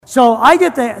So I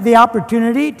get the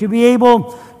opportunity to be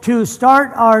able to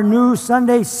start our new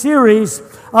Sunday series,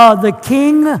 The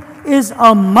King is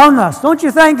Among Us. Don't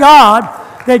you thank God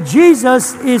that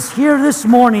Jesus is here this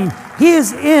morning? He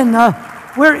is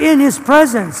we're in His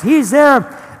presence. He's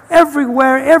there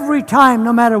everywhere, every time,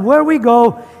 no matter where we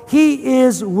go. He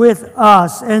is with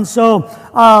us. And so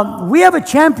we have a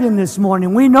champion this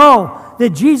morning. We know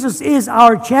that Jesus is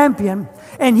our champion,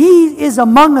 and He is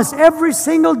among us every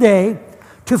single day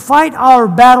to fight our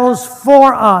battles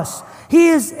for us. He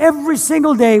is every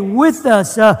single day with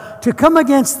us to come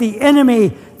against the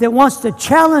enemy that wants to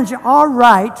challenge our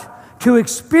right to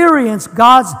experience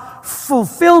God's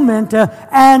fulfillment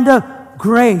and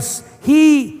grace.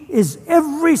 He is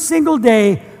every single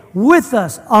day with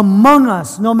us, among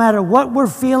us, no matter what we're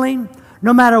feeling,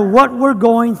 no matter what we're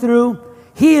going through.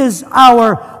 He is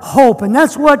our hope. And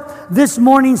that's what this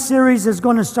morning series is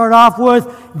going to start off with.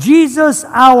 Jesus,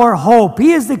 our hope.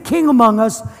 He is the King among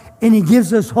us, and He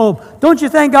gives us hope. Don't you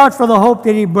thank God for the hope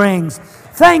that He brings?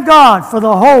 Thank God for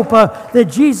the hope that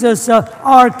Jesus,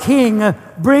 our King,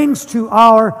 brings to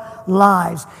our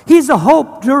lives. He's a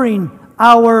hope during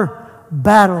our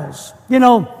battles. You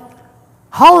know,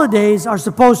 holidays are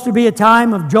supposed to be a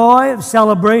time of joy, of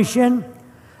celebration.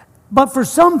 But for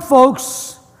some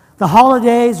folks, the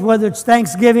holidays, whether it's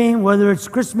Thanksgiving, whether it's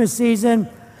Christmas season,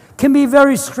 can be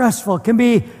very stressful, can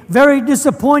be very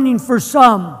disappointing for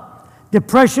some.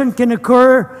 Depression can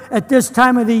occur at this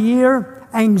time of the year,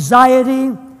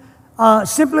 anxiety,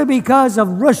 simply because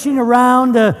of rushing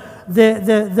around,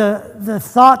 the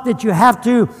thought that you have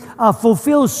to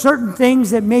fulfill certain things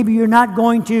that maybe you're not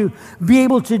going to be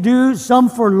able to do, some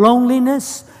for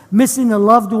loneliness, missing a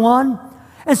loved one.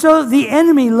 And so the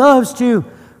enemy loves to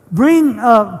bring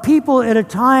people at a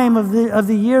time of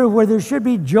the year where there should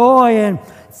be joy and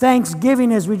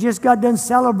thanksgiving, as we just got done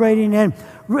celebrating and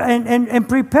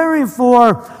preparing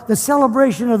for the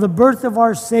celebration of the birth of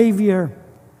our Savior.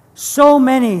 So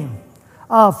many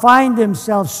find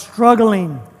themselves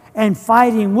struggling and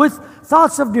fighting with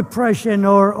thoughts of depression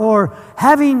or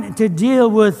having to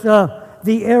deal with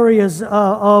the areas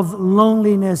of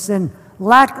loneliness and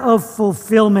lack of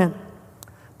fulfillment.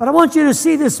 But I want you to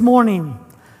see this morning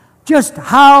just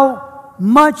how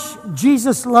much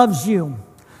Jesus loves you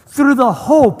through the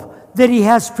hope that He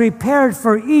has prepared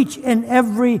for each and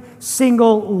every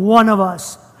single one of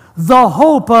us. The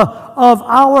hope of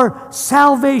our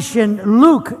salvation.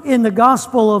 Luke, in the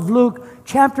Gospel of Luke,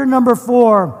 chapter number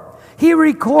 4, he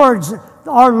records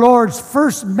our Lord's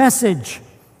first message.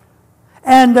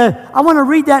 And I want to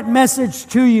read that message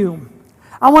to you.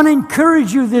 I want to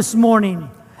encourage you this morning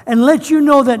and let you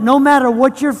know that no matter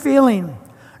what you're feeling,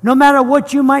 no matter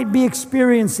what you might be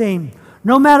experiencing,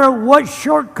 no matter what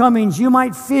shortcomings you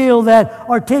might feel that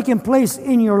are taking place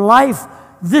in your life,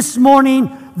 this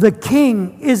morning, the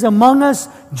King is among us.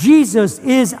 Jesus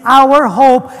is our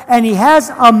hope, and He has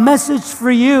a message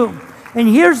for you. And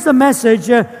here's the message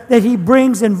that He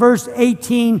brings in verse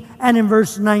 18 and in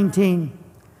verse 19.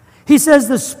 He says,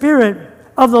 "The Spirit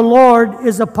of the Lord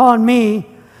is upon me,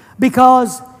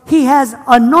 because He has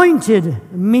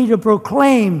anointed me to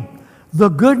proclaim the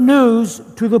good news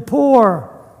to the poor.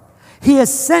 He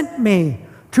has sent me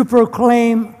to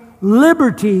proclaim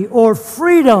liberty or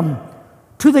freedom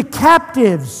to the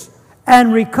captives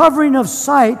and recovering of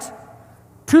sight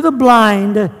to the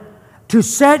blind, to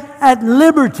set at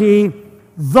liberty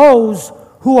those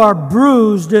who are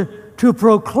bruised, to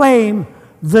proclaim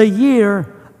the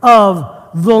year of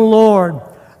the Lord."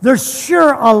 There's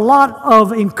sure a lot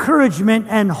of encouragement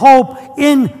and hope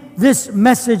in this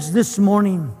message this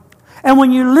morning. And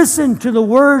when you listen to the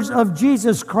words of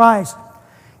Jesus Christ,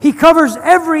 He covers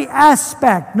every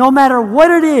aspect, no matter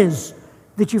what it is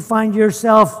that you find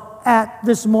yourself at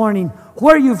this morning,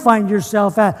 where you find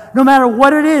yourself at, no matter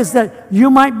what it is that you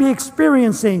might be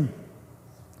experiencing.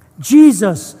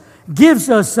 Jesus gives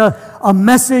us a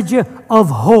message of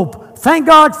hope. Thank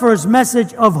God for His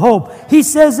message of hope. He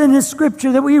says in His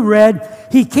scripture that we read,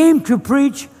 He came to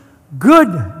preach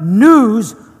good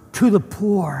news to the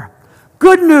poor.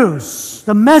 Good news,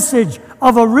 the message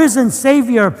of a risen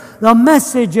Savior, the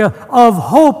message of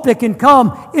hope that can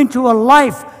come into a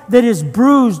life that is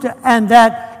bruised and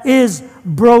that is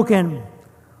broken.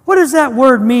 What does that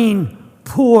word mean,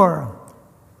 poor?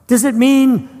 Does it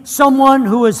mean someone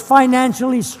who is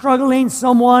financially struggling,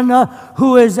 someone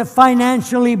who is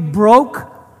financially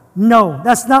broke? No,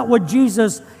 that's not what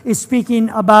Jesus is speaking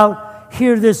about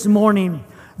here this morning.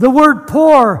 The word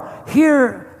poor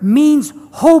here means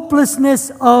hopelessness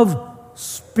of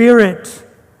spirit.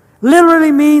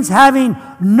 Literally means having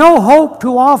no hope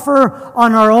to offer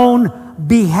on our own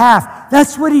behalf.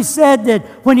 That's what he said, that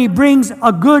when he brings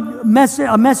a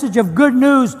message of good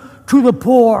news to the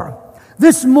poor.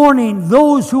 This morning,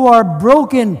 those who are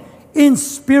broken in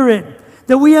spirit,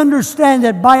 that we understand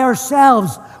that by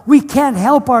ourselves, we can't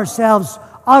help ourselves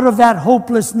out of that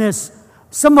hopelessness.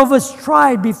 Some of us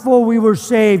tried before we were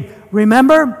saved.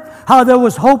 Remember how there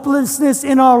was hopelessness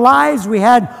in our lives? We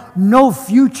had no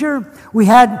future. We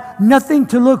had nothing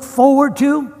to look forward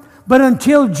to. But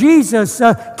until Jesus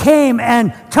came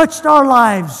and touched our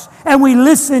lives, and we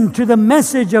listened to the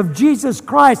message of Jesus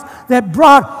Christ that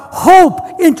brought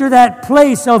hope into that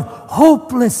place of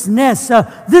hopelessness.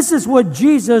 This is what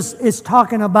Jesus is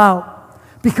talking about.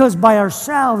 Because by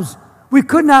ourselves, we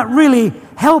could not really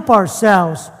help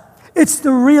ourselves. It's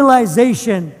the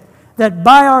realization that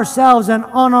by ourselves and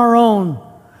on our own,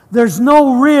 there's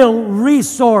no real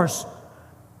resource,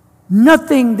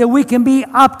 nothing that we can be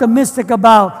optimistic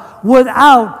about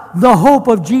without the hope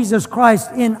of Jesus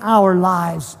Christ in our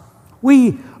lives.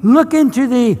 We look into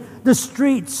the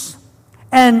streets,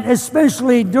 and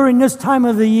especially during this time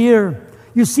of the year,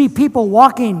 you see people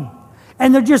walking,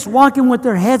 and they're just walking with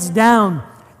their heads down.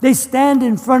 They stand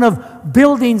in front of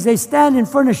buildings. They stand in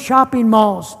front of shopping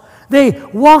malls. They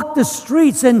walk the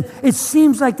streets, and it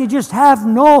seems like they just have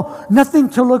nothing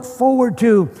to look forward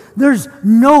to. There's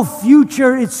no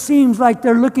future, it seems like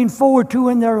they're looking forward to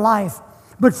in their life.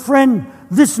 But friend,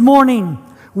 this morning,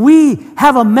 we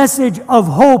have a message of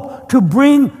hope to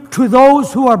bring to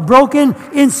those who are broken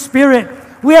in spirit.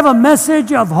 We have a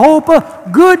message of hope,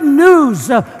 good news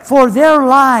for their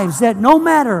lives, that no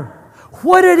matter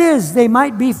what it is they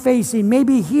might be facing,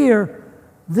 maybe here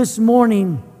this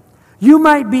morning, you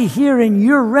might be here and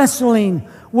you're wrestling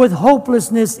with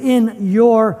hopelessness in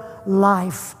your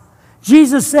life.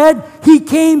 Jesus said He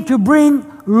came to bring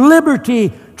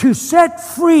liberty, to set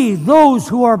free those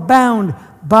who are bound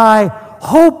by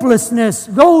hopelessness,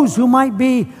 those who might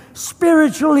be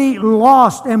spiritually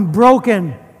lost and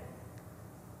broken.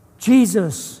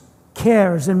 Jesus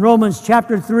cares. In Romans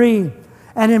chapter 3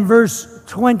 and in verse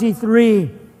 23,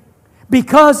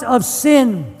 because of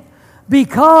sin,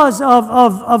 because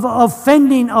of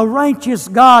offending a righteous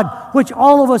God, which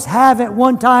all of us have at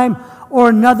one time or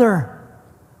another,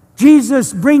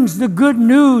 Jesus brings the good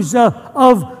news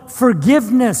of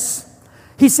forgiveness.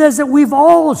 He says that we've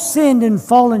all sinned and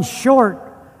fallen short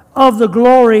of the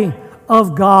glory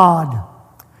of God.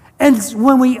 And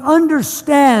when we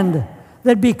understand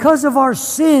that because of our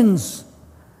sins,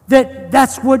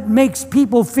 that's what makes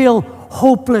people feel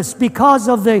hopeless, because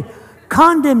of the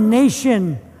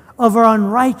condemnation of our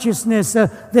unrighteousness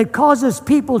that causes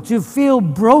people to feel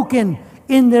broken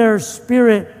in their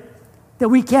spirit, that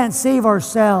we can't save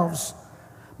ourselves.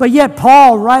 But yet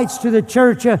Paul writes to the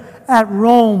church at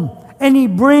Rome, and he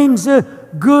brings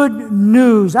good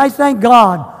news. I thank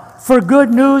God for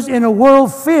good news in a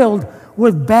world filled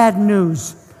with bad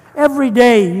news. Every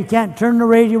day you can't turn the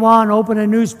radio on, open a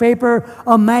newspaper,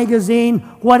 a magazine,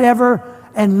 whatever,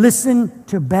 and listen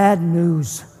to bad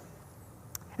news.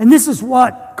 And this is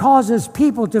what causes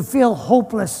people to feel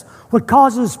hopeless, what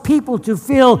causes people to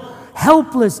feel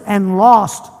helpless and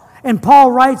lost. And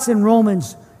Paul writes in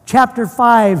Romans chapter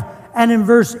 5 and in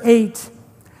verse 8,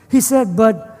 he said,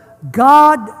 "But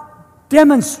God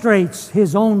demonstrates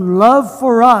His own love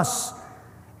for us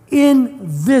in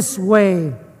this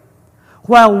way.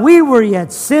 While we were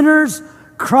yet sinners,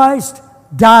 Christ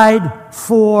died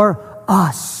for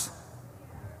us."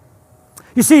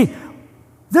 You see,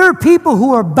 there are people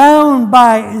who are bound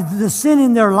by the sin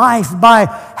in their life, by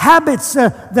habits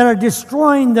that are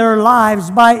destroying their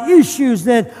lives, by issues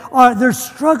that they're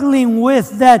struggling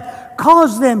with that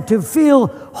cause them to feel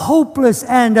hopeless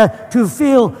and to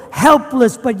feel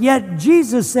helpless. But yet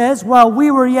Jesus says, while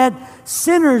we were yet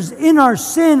sinners in our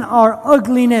sin, our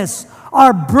ugliness,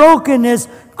 our brokenness,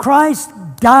 Christ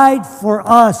died for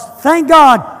us. Thank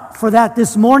God for that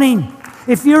this morning.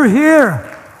 If you're here,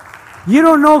 you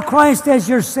don't know Christ as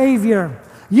your Savior,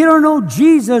 you don't know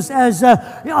Jesus as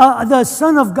the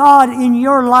Son of God in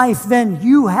your life, then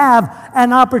you have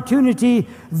an opportunity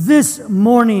this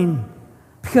morning.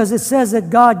 Because it says that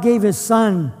God gave His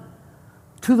Son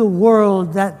to the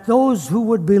world, that those who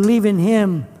would believe in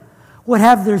Him would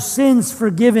have their sins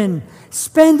forgiven,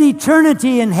 spend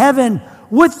eternity in heaven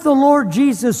with the Lord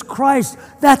Jesus Christ.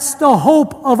 That's the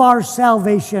hope of our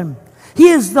salvation. He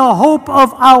is the hope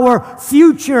of our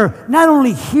future, not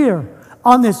only here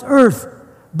on this earth,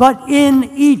 but in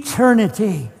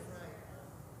eternity.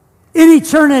 In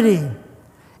eternity.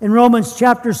 In Romans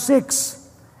chapter 6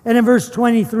 and in verse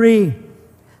 23,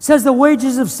 says the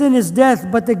wages of sin is death,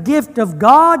 but the gift of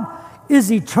God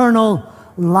is eternal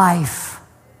life.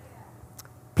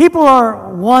 People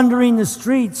are wandering the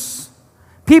streets.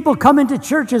 People come into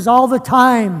churches all the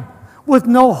time with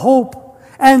no hope.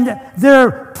 And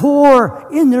they're poor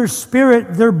in their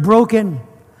spirit. They're broken.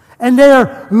 And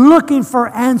they're looking for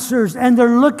answers. And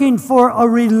they're looking for a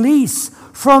release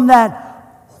from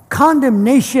that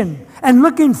condemnation. And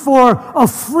looking for a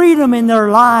freedom in their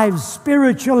lives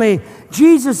spiritually.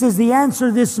 Jesus is the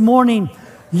answer this morning.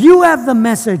 You have the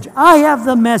message. I have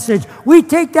the message. We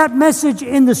take that message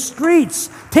in the streets.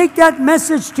 Take that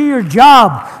message to your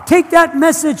job. Take that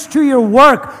message to your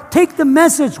work. Take the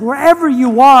message wherever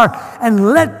you are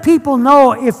and let people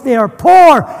know if they are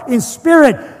poor in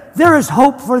spirit, there is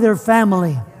hope for their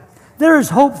family. There is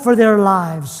hope for their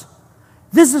lives.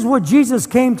 This is what Jesus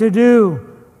came to do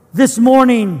this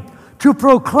morning, to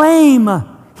proclaim,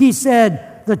 he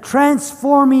said, the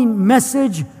transforming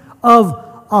message of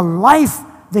a life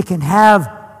that can have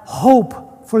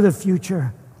hope for the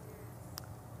future.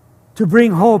 To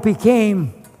bring hope, he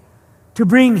came to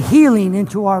bring healing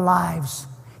into our lives.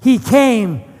 He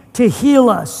came to heal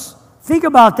us. Think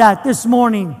about that this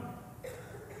morning.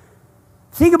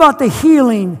 Think about the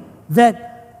healing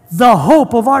that the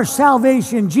hope of our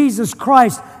salvation, Jesus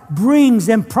Christ, brings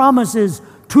and promises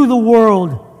to the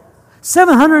world.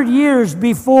 700 years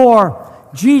before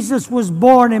Jesus was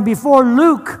born and before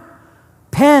Luke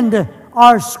penned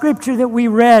our scripture that we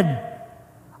read,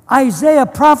 Isaiah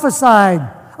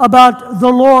prophesied about the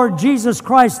Lord Jesus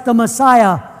Christ, the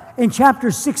Messiah, in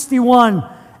chapter 61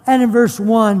 and in verse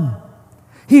 1.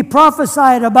 He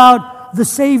prophesied about the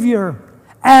Savior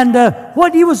and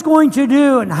what He was going to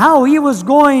do and how He was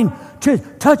going to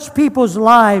touch people's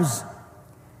lives.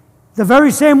 The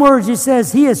very same words He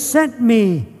says, He has sent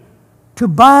me to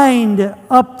bind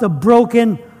up the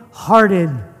broken-hearted.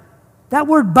 That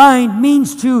word bind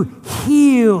means to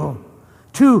heal,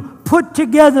 to put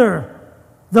together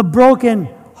the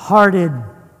broken-hearted.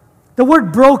 The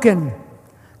word broken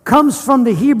comes from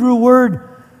the Hebrew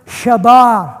word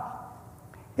shabar.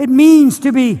 It means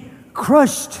to be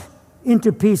crushed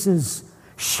into pieces,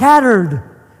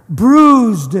 shattered,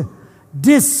 bruised,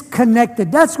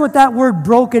 disconnected. That's what that word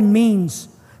broken means.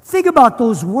 Think about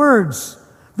those words,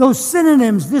 those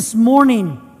synonyms this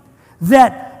morning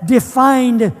that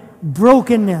defined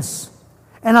brokenness.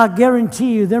 And I'll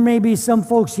guarantee you there may be some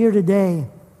folks here today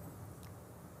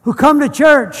who come to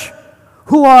church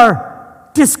who are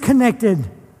disconnected,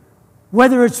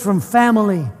 whether it's from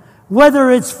family,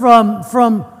 whether it's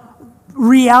from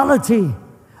reality,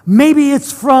 maybe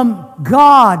it's from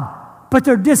God, but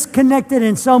they're disconnected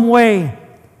in some way.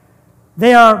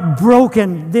 They are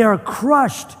broken, they are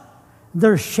crushed,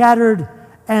 they're shattered,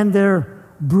 and they're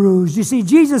bruised. You see,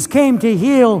 Jesus came to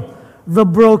heal the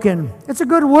broken. It's a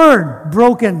good word,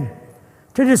 broken,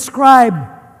 to describe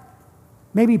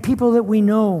maybe people that we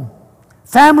know,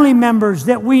 family members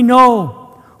that we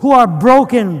know who are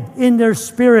broken in their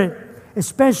spirit,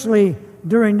 especially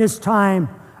during this time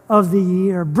of the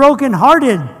year.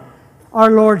 Broken-hearted,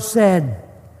 our Lord said,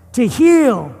 to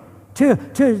heal, to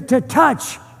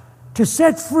touch, to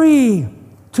set free,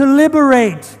 to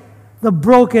liberate the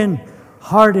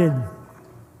broken-hearted.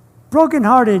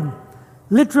 Broken-hearted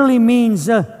literally means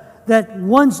that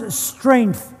one's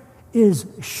strength is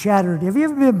shattered. Have you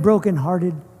ever been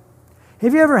broken-hearted?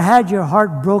 Have you ever had your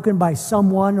heart broken by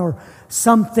someone or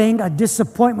something, a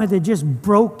disappointment that just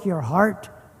broke your heart?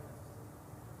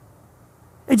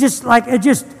 It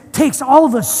just takes all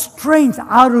the strength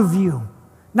out of you.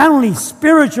 Not only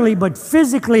spiritually, but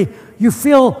physically, you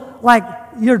feel like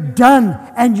you're done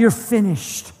and you're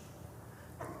finished.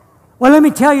 Well, let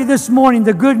me tell you this morning,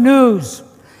 the good news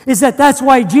is that that's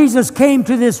why Jesus came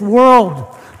to this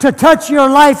world, to touch your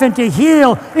life and to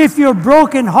heal if you're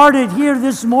brokenhearted here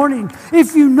this morning.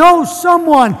 If you know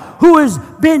someone who has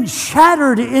been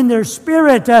shattered in their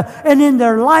spirit and in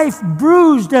their life,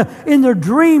 bruised in their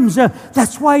dreams,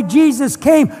 that's why Jesus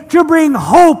came, to bring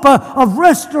hope of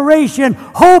restoration,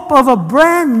 hope of a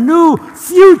brand new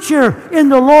future in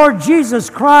the Lord Jesus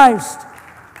Christ.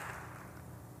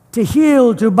 To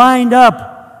heal, to bind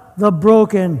up the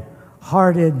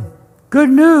broken-hearted. Good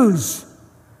news.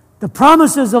 The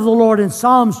promises of the Lord in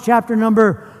Psalms chapter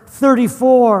number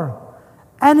 34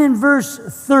 and in verse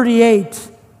 38.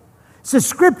 It's the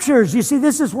Scriptures. You see,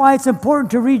 this is why it's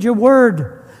important to read your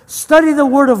Word. Study the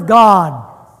Word of God.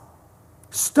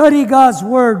 Study God's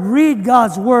Word. Read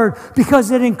God's Word because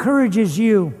it encourages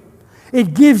you.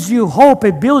 It gives you hope.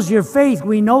 It builds your faith.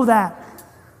 We know that.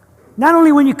 Not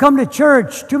only when you come to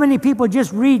church, too many people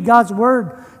just read God's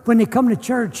Word when they come to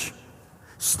church.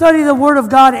 Study the Word of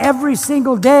God every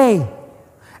single day.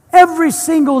 Every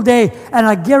single day. And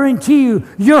I guarantee you,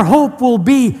 your hope will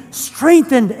be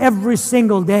strengthened every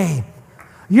single day.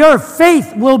 Your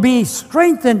faith will be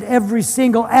strengthened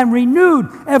and renewed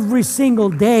every single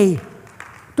day.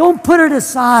 Don't put it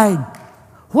aside.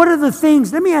 What are the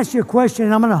things? Let me ask you a question,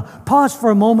 and I'm going to pause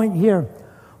for a moment here.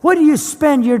 What do you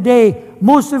spend your day,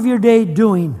 most of your day,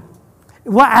 doing?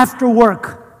 After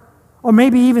work, or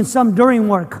maybe even some during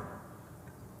work?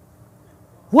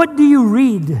 What do you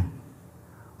read?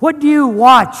 What do you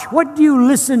watch? What do you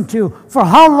listen to? For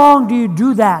how long do you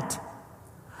do that?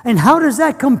 And how does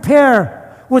that compare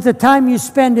with the time you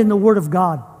spend in the Word of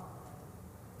God?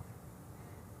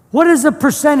 What does the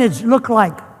percentage look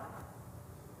like?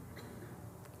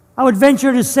 I would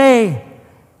venture to say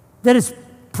that it's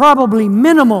probably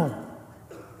minimal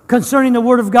concerning the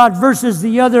Word of God versus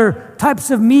the other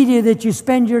types of media that you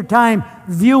spend your time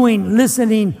viewing,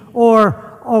 listening, or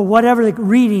whatever, like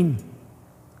reading.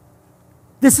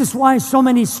 This is why so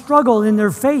many struggle in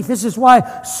their faith. This is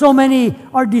why so many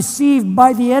are deceived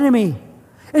by the enemy.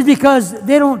 It's because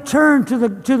they don't turn to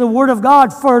the Word of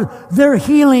God for their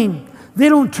healing. They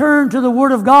don't turn to the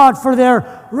Word of God for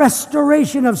their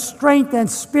restoration of strength and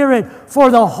spirit,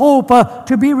 for the hope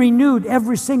to be renewed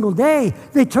every single day.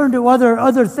 They turn to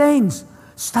other things.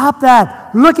 Stop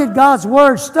that. Look at God's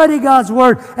Word. Study God's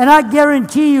Word. And I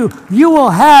guarantee you, you will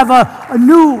have a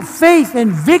new faith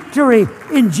and victory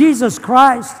in Jesus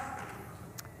Christ.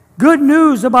 Good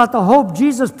news about the hope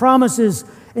Jesus promises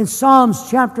in Psalms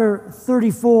chapter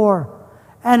 34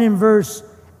 and in verse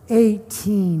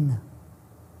 18.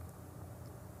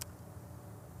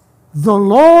 The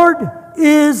Lord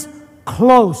is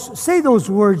close. Say those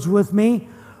words with me.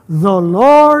 The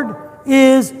Lord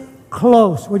is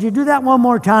close. Would you do that one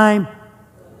more time?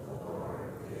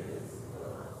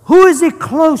 Who is He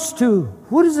close to?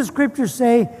 What does the Scripture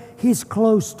say He's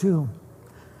close to?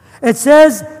 It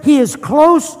says He is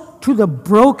close to the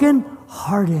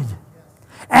brokenhearted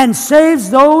and saves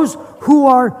those who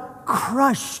are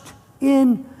crushed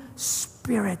in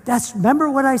spirit. Remember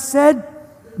what I said?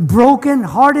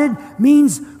 Broken-hearted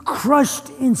means crushed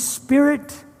in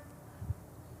spirit.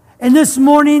 And this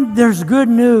morning, there's good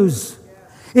news.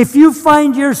 If you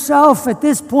find yourself at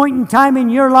this point in time in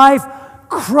your life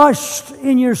crushed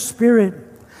in your spirit,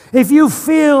 if you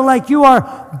feel like you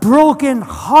are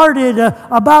broken-hearted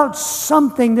about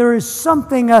something, there is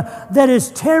something that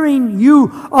is tearing you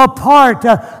apart,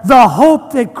 the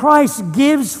hope that Christ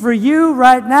gives for you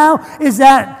right now is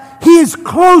that He is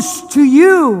close to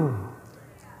you.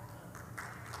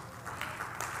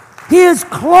 He is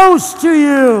close to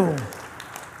you.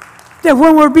 That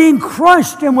when we're being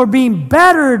crushed and we're being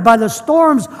battered by the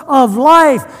storms of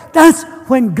life, that's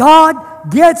when God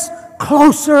gets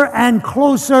closer and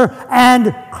closer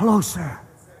and closer.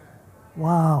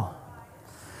 Wow.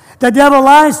 The devil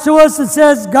lies to us and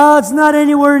says, God's not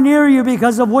anywhere near you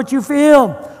because of what you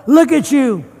feel. Look at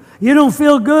you. You don't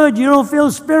feel good. You don't feel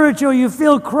spiritual. You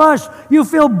feel crushed. You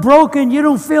feel broken. You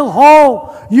don't feel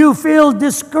whole. You feel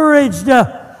discouraged.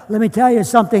 Let me tell you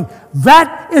something.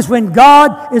 That is when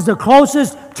God is the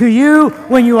closest to you,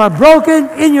 when you are broken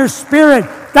in your spirit.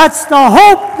 That's the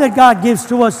hope that God gives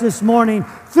to us this morning.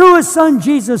 Through His Son,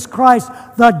 Jesus Christ,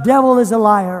 the devil is a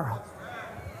liar.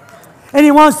 And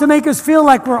he wants to make us feel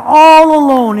like we're all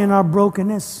alone in our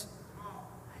brokenness.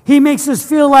 He makes us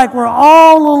feel like we're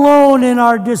all alone in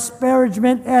our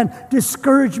disparagement and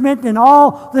discouragement and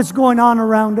all that's going on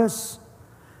around us.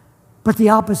 But the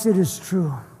opposite is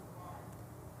true.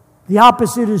 The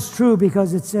opposite is true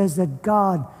because it says that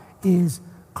God is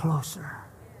closer.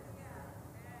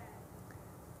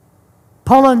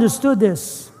 Paul understood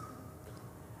this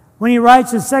when he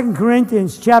writes in 2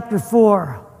 Corinthians chapter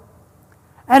 4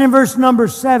 and in verse number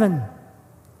 7.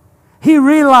 He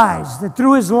realized that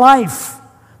through his life,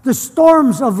 the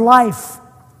storms of life,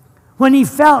 when he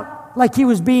felt like he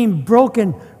was being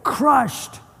broken,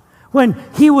 crushed, when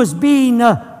he was being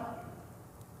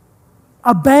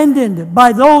abandoned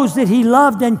by those that he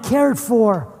loved and cared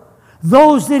for,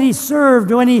 those that he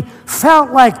served, when he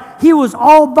felt like he was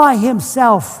all by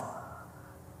himself.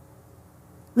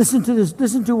 Listen to this.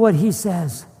 Listen to what he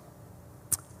says.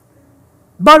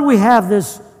 But we have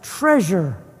this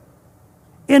treasure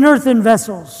in earthen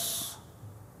vessels,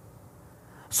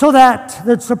 so that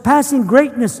the surpassing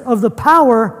greatness of the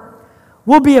power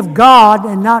will be of God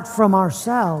and not from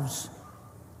ourselves.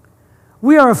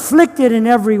 We are afflicted in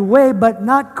every way, but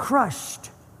not crushed.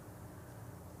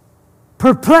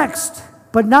 Perplexed,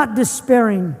 but not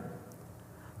despairing.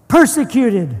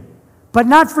 Persecuted, but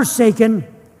not forsaken.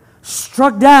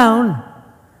 Struck down,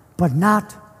 but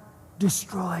not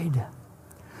destroyed.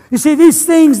 You see, these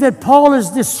things that Paul is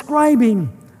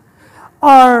describing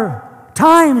are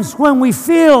times when we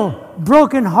feel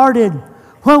brokenhearted,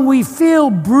 when we feel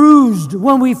bruised,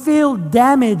 when we feel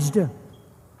damaged,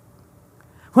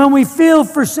 when we feel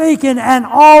forsaken and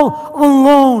all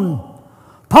alone.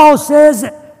 Paul says,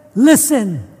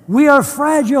 listen, we are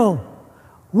fragile.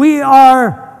 We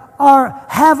have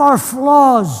our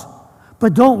flaws,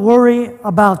 but don't worry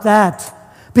about that,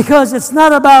 because it's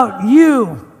not about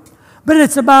you, but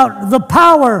it's about the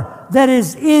power that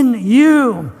is in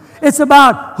you. It's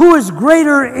about who is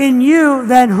greater in you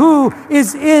than who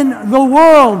is in the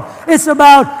world. It's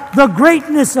about the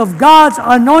greatness of God's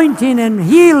anointing and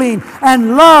healing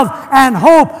and love and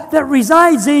hope that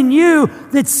resides in you,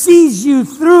 that sees you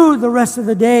through the rest of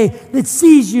the day, that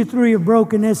sees you through your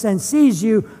brokenness and sees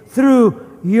you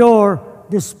through your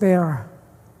despair.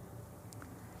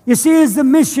 You see, it's the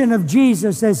mission of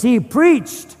Jesus as He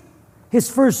preached His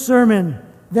first sermon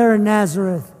there in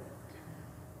Nazareth,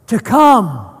 to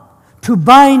come, to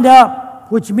bind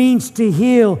up, which means to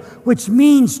heal, which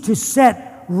means to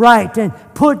set right and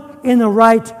put in the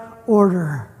right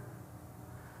order.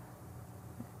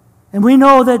 And we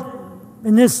know that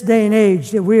in this day and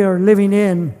age that we are living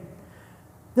in,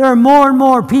 there are more and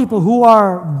more people who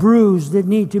are bruised, that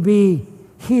need to be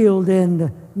healed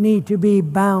and need to be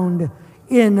bound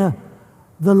in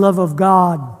the love of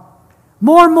God.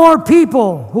 More and more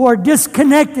people who are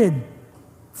disconnected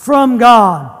from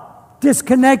God,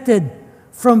 disconnected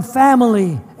from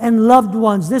family and loved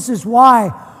ones. This is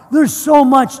why there's so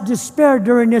much despair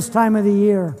during this time of the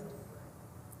year.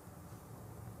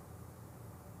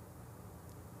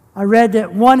 I read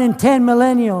that 1 in 10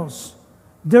 millennials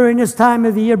during this time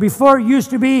of the year, before it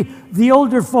used to be the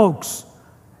older folks,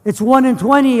 it's 1 in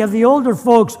 20 of the older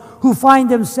folks who find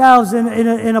themselves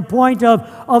in a point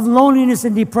of loneliness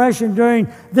and depression during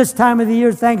this time of the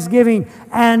year, Thanksgiving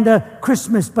and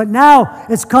Christmas. But now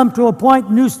it's come to a point,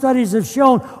 new studies have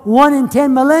shown, 1 in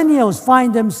 10 millennials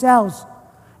find themselves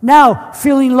now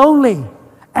feeling lonely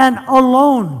and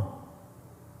alone.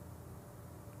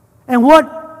 And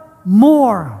what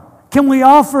more can we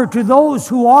offer to those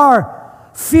who are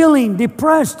feeling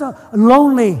depressed,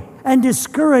 lonely, and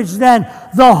discouraged than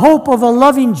the hope of a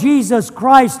loving Jesus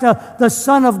Christ, the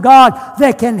Son of God,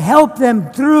 that can help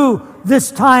them through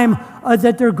this time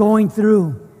that they're going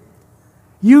through?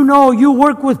 You know, you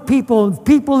work with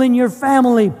people in your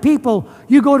family, people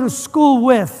you go to school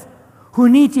with, who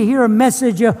need to hear a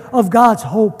message of God's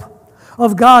hope,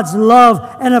 of God's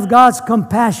love, and of God's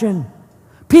compassion.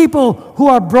 People who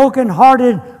are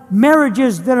brokenhearted,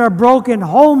 marriages that are broken,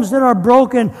 homes that are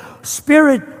broken,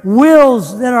 spirit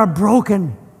wills that are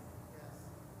broken.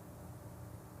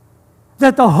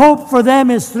 That the hope for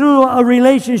them is through a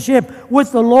relationship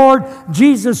with the Lord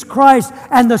Jesus Christ.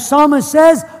 And the psalmist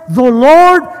says, the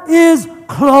Lord is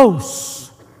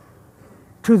close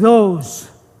to those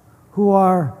who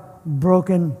are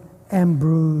broken and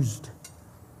bruised,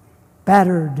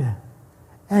 battered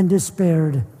and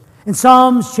despaired. In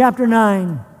Psalms chapter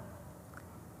 9,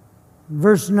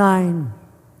 verse 9,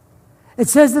 it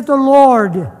says that the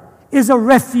Lord is a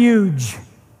refuge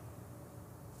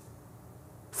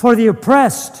for the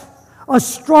oppressed, a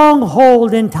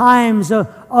stronghold in times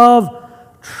of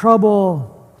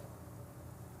trouble.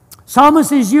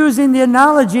 Psalmist is using the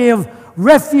analogy of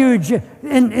refuge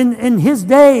in his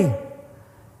day.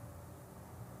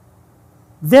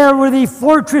 There were the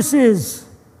fortresses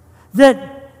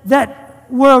that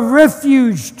were a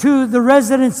refuge to the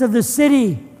residents of the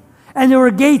city. And there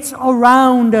were gates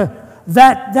around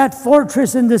that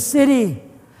fortress in the city.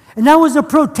 And that was a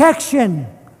protection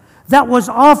that was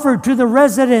offered to the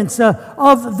residents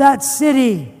of that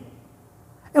city.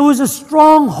 It was a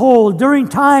stronghold during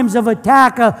times of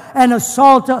attack and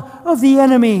assault of the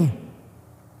enemy.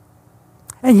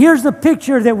 And here's the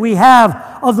picture that we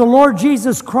have of the Lord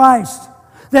Jesus Christ,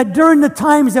 that during the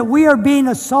times that we are being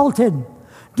assaulted,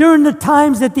 during the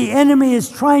times that the enemy is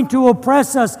trying to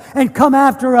oppress us and come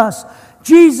after us,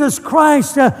 Jesus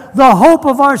Christ, the hope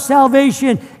of our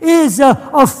salvation, is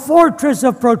a fortress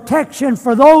of protection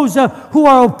for those who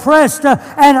are oppressed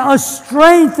and a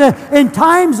strength in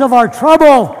times of our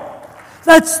trouble.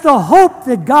 That's the hope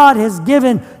that God has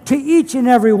given to each and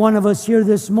every one of us here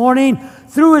this morning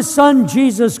through His Son,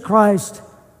 Jesus Christ.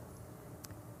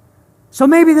 So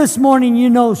maybe this morning you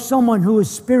know someone who is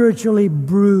spiritually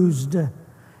bruised,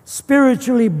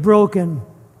 spiritually broken.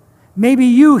 Maybe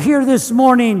you here this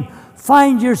morning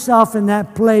find yourself in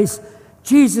that place.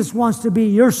 Jesus wants to be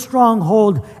your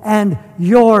stronghold and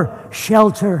your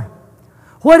shelter.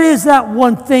 What is that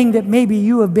one thing that maybe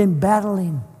you have been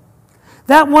battling?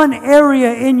 That one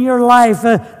area in your life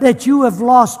that you have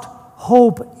lost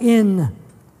hope in?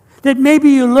 That maybe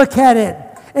you look at it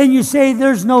and you say,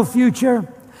 there's no future.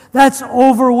 That's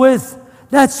over with.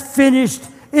 That's finished.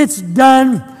 It's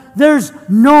done. There's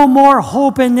no more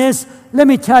hope in this. Let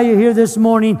me tell you here this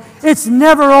morning, it's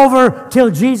never over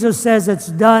till Jesus says it's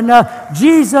done.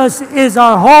 Jesus is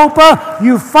our hope.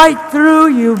 You fight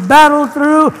through, you battle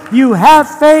through, you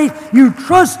have faith, you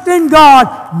trust in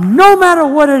God, no matter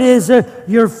what it is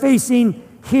you're facing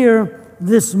here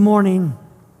this morning.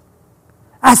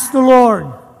 Ask the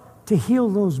Lord to heal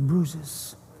those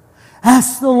bruises.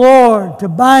 Ask the Lord to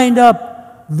bind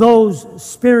up those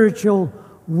spiritual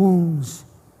wounds.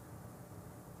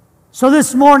 So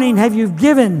this morning, have you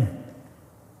given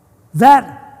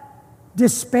that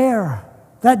despair,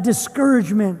 that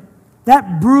discouragement,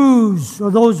 that bruise,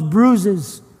 or those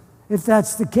bruises, if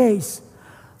that's the case,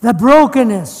 the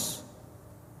brokenness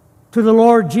to the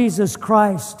Lord Jesus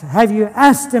Christ? Have you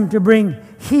asked Him to bring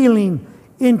healing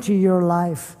into your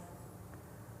life?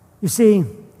 You see,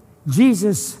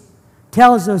 Jesus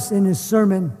tells us in His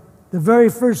sermon, the very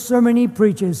first sermon He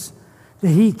preaches,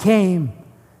 that He came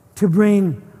to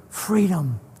bring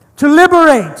freedom, to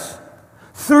liberate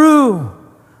through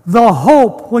the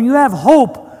hope. When you have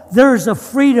hope, there's a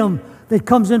freedom that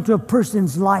comes into a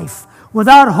person's life.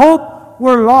 Without hope,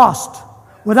 we're lost.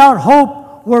 Without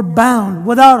hope, we're bound.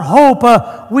 Without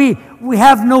hope, we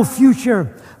have no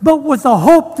future. But with the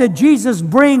hope that Jesus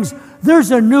brings,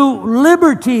 there's a new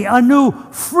liberty, a new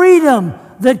freedom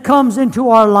that comes into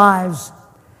our lives.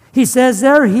 He says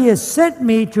there, He has sent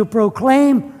me to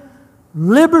proclaim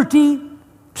liberty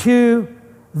to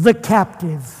the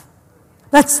captive.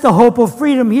 That's the hope of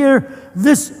freedom here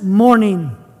this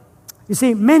morning. You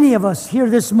see, many of us here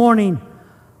this morning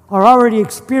are already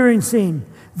experiencing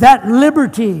that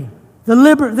liberty,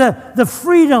 the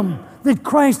freedom that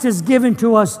Christ has given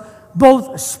to us,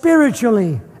 both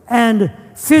spiritually and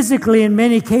physically in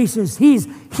many cases. He's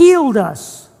healed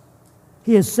us.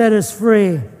 He has set us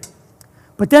free.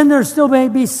 But then there still may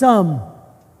be some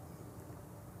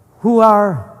who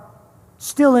are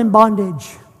still in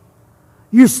bondage.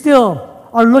 You still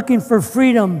are looking for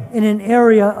freedom in an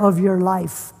area of your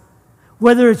life.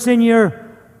 Whether it's in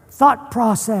your thought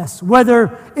process,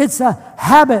 whether it's a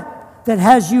habit that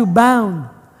has you bound.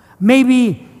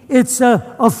 Maybe it's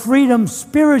a freedom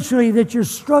spiritually that you're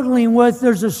struggling with.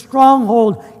 There's a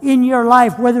stronghold in your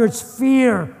life, whether it's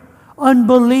fear,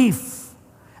 unbelief,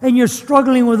 and you're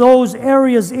struggling with those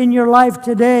areas in your life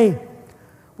today.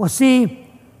 Well, see,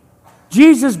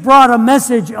 Jesus brought a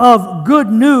message of good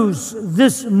news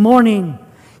this morning.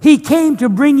 He came to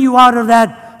bring you out of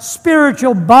that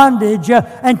spiritual bondage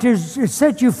and to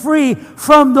set you free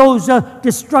from those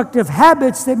destructive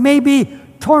habits that may be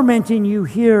tormenting you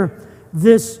here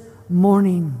this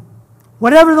morning.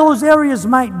 Whatever those areas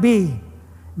might be,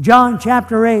 John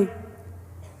chapter 8,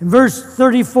 in verse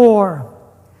 34,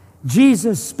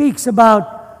 Jesus speaks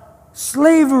about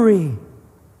slavery.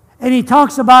 And He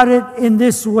talks about it in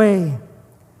this way.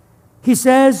 He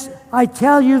says, I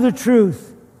tell you the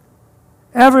truth.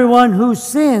 Everyone who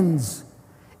sins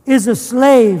is a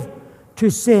slave to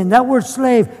sin. That word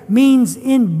slave means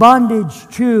in bondage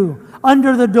to,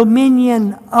 under the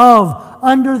dominion of,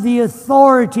 under the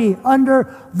authority,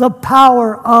 under the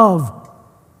power of.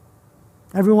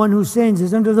 Everyone who sins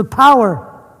is under the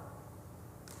power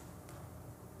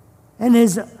and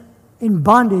is in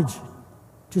bondage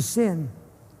to sin.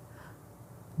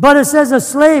 But it says a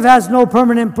slave has no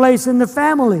permanent place in the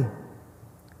family.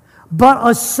 But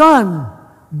a son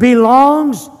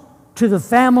belongs to the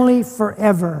family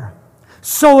forever.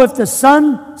 So if the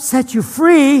Son sets you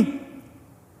free,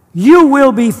 you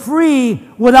will be free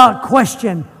without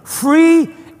question. Free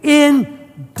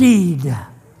indeed.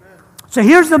 So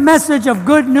here's the message of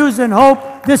good news and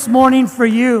hope this morning for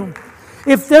you.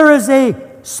 If there is a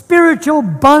spiritual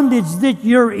bondage that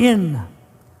you're in,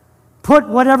 put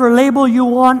whatever label you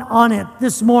want on it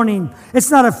this morning. It's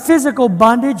not a physical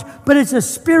bondage, but it's a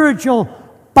spiritual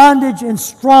bondage and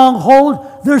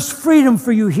stronghold. There's freedom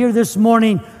for you here this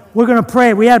morning. We're going to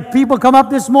pray. We had people come up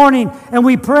this morning and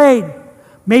we prayed.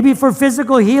 Maybe for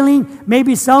physical healing,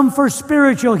 maybe some for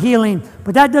spiritual healing.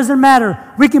 But that doesn't matter.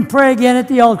 We can pray again at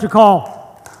the altar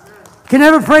call. Can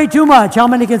never pray too much. How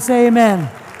many can say amen?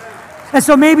 And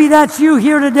so maybe that's you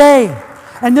here today.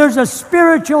 And there's a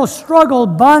spiritual struggle,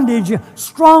 bondage,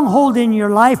 stronghold in your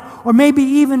life, or maybe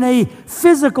even a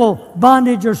physical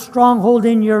bondage or stronghold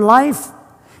in your life.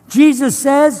 Jesus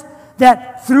says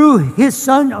that through His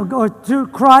Son, or through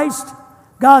Christ,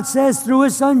 God says through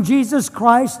His Son, Jesus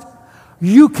Christ,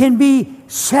 you can be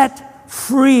set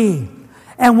free.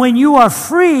 And when you are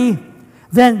free,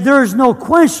 then there's no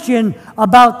question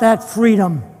about that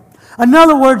freedom. In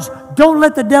other words, don't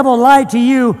let the devil lie to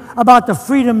you about the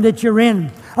freedom that you're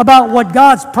in, about what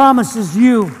God's promises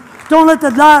you. Don't let the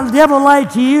devil lie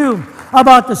to you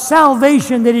about the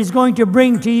salvation that He's going to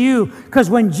bring to you. Because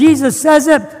when Jesus says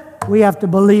it, we have to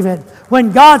believe it.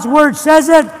 When God's Word says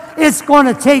it, it's going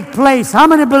to take place. How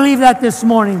many believe that this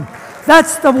morning?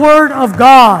 That's the Word of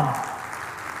God.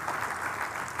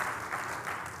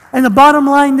 And the bottom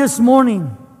line this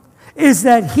morning is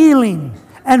that healing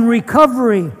and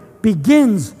recovery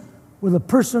begins with a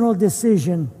personal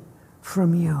decision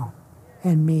from you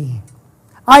and me.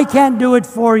 I can't do it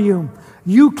for you.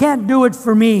 You can't do it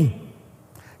for me.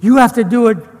 You have to do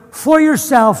it for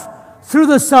yourself through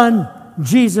the Son,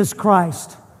 Jesus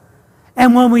Christ.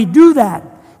 And when we do that,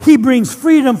 He brings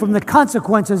freedom from the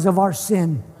consequences of our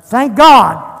sin. Thank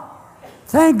God.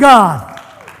 Thank God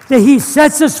that He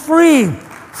sets us free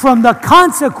from the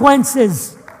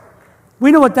consequences.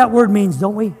 We know what that word means,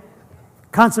 don't we?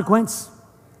 Consequence.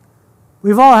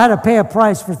 We've all had to pay a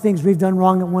price for things we've done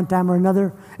wrong at one time or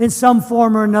another. In some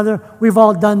form or another, we've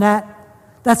all done that.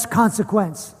 That's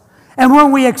consequence. And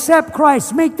when we accept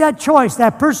Christ, make that choice,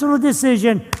 that personal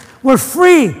decision, we're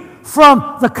free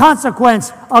from the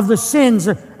consequence of the sins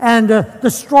and the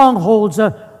strongholds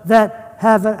that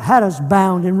have had us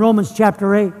bound. In Romans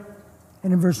chapter 8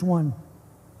 and in verse 1.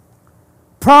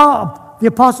 The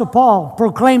Apostle Paul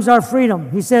proclaims our freedom.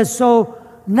 He says, so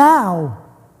now,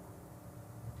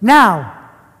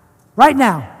 right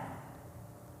now,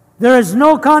 there is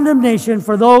no condemnation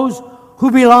for those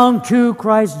who belong to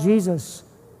Christ Jesus.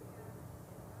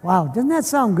 Wow, doesn't that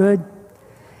sound good?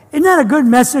 Isn't that a good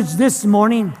message this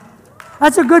morning?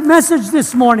 That's a good message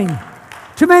this morning.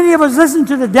 Too many of us listen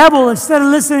to the devil instead of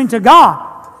listening to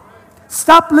God.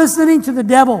 Stop listening to the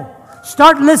devil.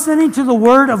 Start listening to the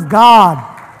Word of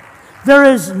God. There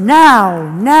is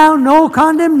now no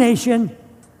condemnation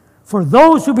for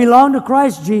those who belong to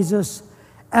Christ Jesus.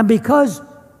 And because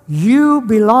you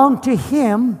belong to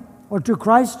Him or to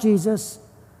Christ Jesus,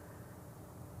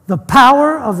 the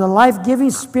power of the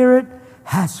life-giving Spirit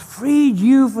has freed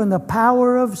you from the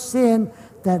power of sin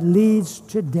that leads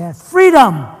to death.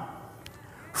 Freedom!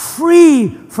 Free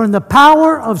from the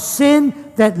power of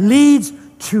sin that leads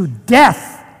to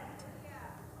death.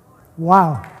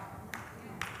 Wow.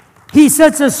 He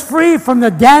sets us free from the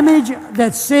damage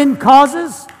that sin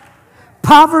causes.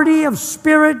 Poverty of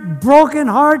spirit, broken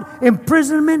heart,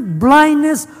 imprisonment,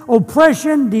 blindness,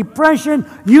 oppression, depression,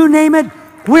 you name it.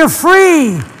 We're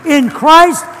free in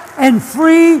Christ and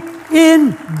free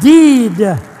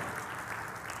indeed.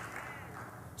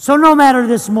 So no matter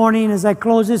this morning, as I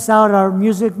close this out, our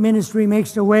music ministry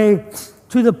makes their way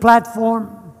to the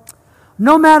platform.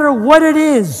 No matter what it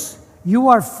is you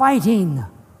are fighting,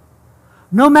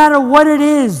 no matter what it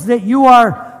is that you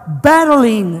are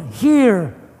battling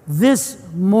here this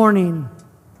morning,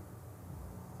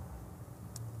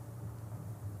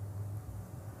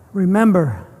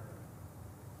 remember,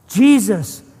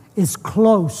 Jesus is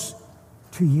close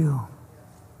to you.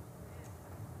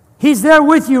 He's there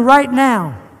with you right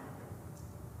now.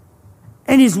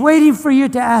 And He's waiting for you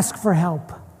to ask for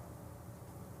help.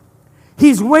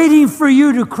 He's waiting for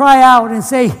you to cry out and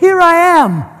say, here I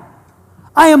am.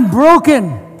 I am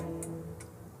broken.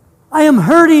 I am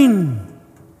hurting.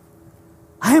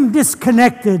 I am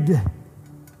disconnected.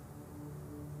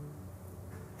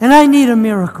 And I need a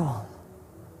miracle.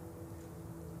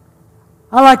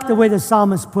 I like the way the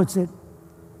psalmist puts it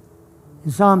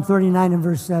in Psalm 39 and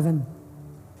verse 7.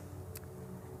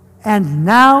 And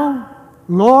now,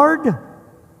 Lord,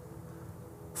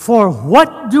 for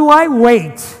what do I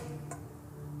wait?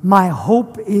 My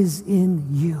hope is in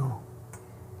you.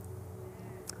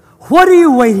 What are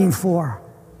you waiting for?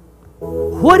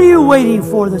 What are you waiting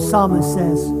for, the psalmist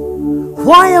says.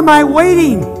 Why am I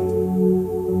waiting?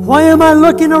 Why am I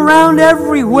looking around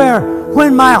everywhere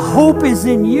when my hope is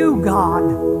in you,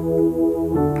 God?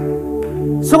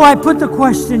 So I put the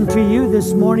question to you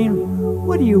this morning,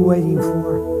 what are you waiting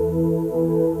for?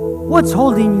 What's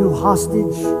holding you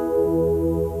hostage?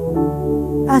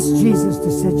 Ask Jesus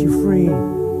to set you free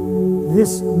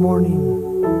this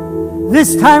morning.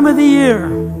 This time of the year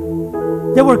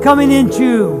that we're coming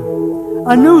into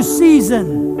a new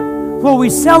season where we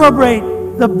celebrate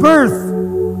the birth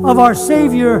of our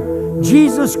Savior,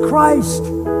 Jesus Christ,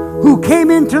 who came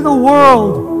into the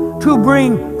world to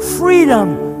bring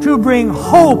freedom, to bring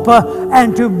hope,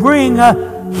 and to bring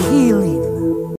healing.